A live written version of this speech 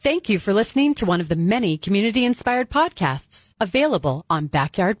Thank you for listening to one of the many community-inspired podcasts available on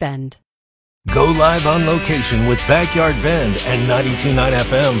Backyard Bend. Go live on location with Backyard Bend and 92.9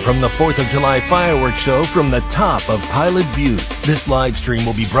 FM from the 4th of July fireworks show from the top of Pilot Butte. This live stream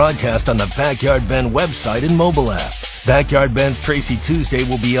will be broadcast on the Backyard Bend website and mobile app. Backyard Bend's Tracy Tuesday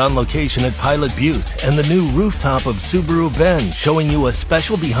will be on location at Pilot Butte and the new rooftop of Subaru Bend, showing you a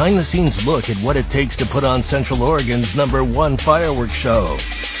special behind-the-scenes look at what it takes to put on Central Oregon's #1 fireworks show.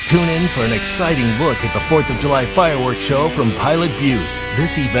 Tune in for an exciting look at the 4th of July fireworks show from Pilot Butte.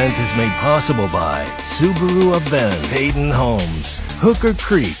 This event is made possible by Subaru of Bend, Hayden Homes, Hooker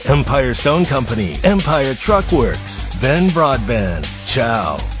Creek, Empire Stone Company, Empire Truck Works, Bend Broadband,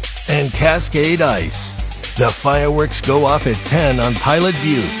 Chow, and Cascade Ice. The fireworks go off at 10 on Pilot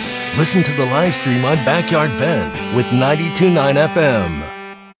Butte. Listen to the live stream on Backyard Bend with 92.9 FM.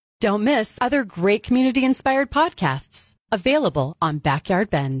 Don't miss other great community-inspired podcasts available on Backyard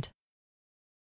Bend.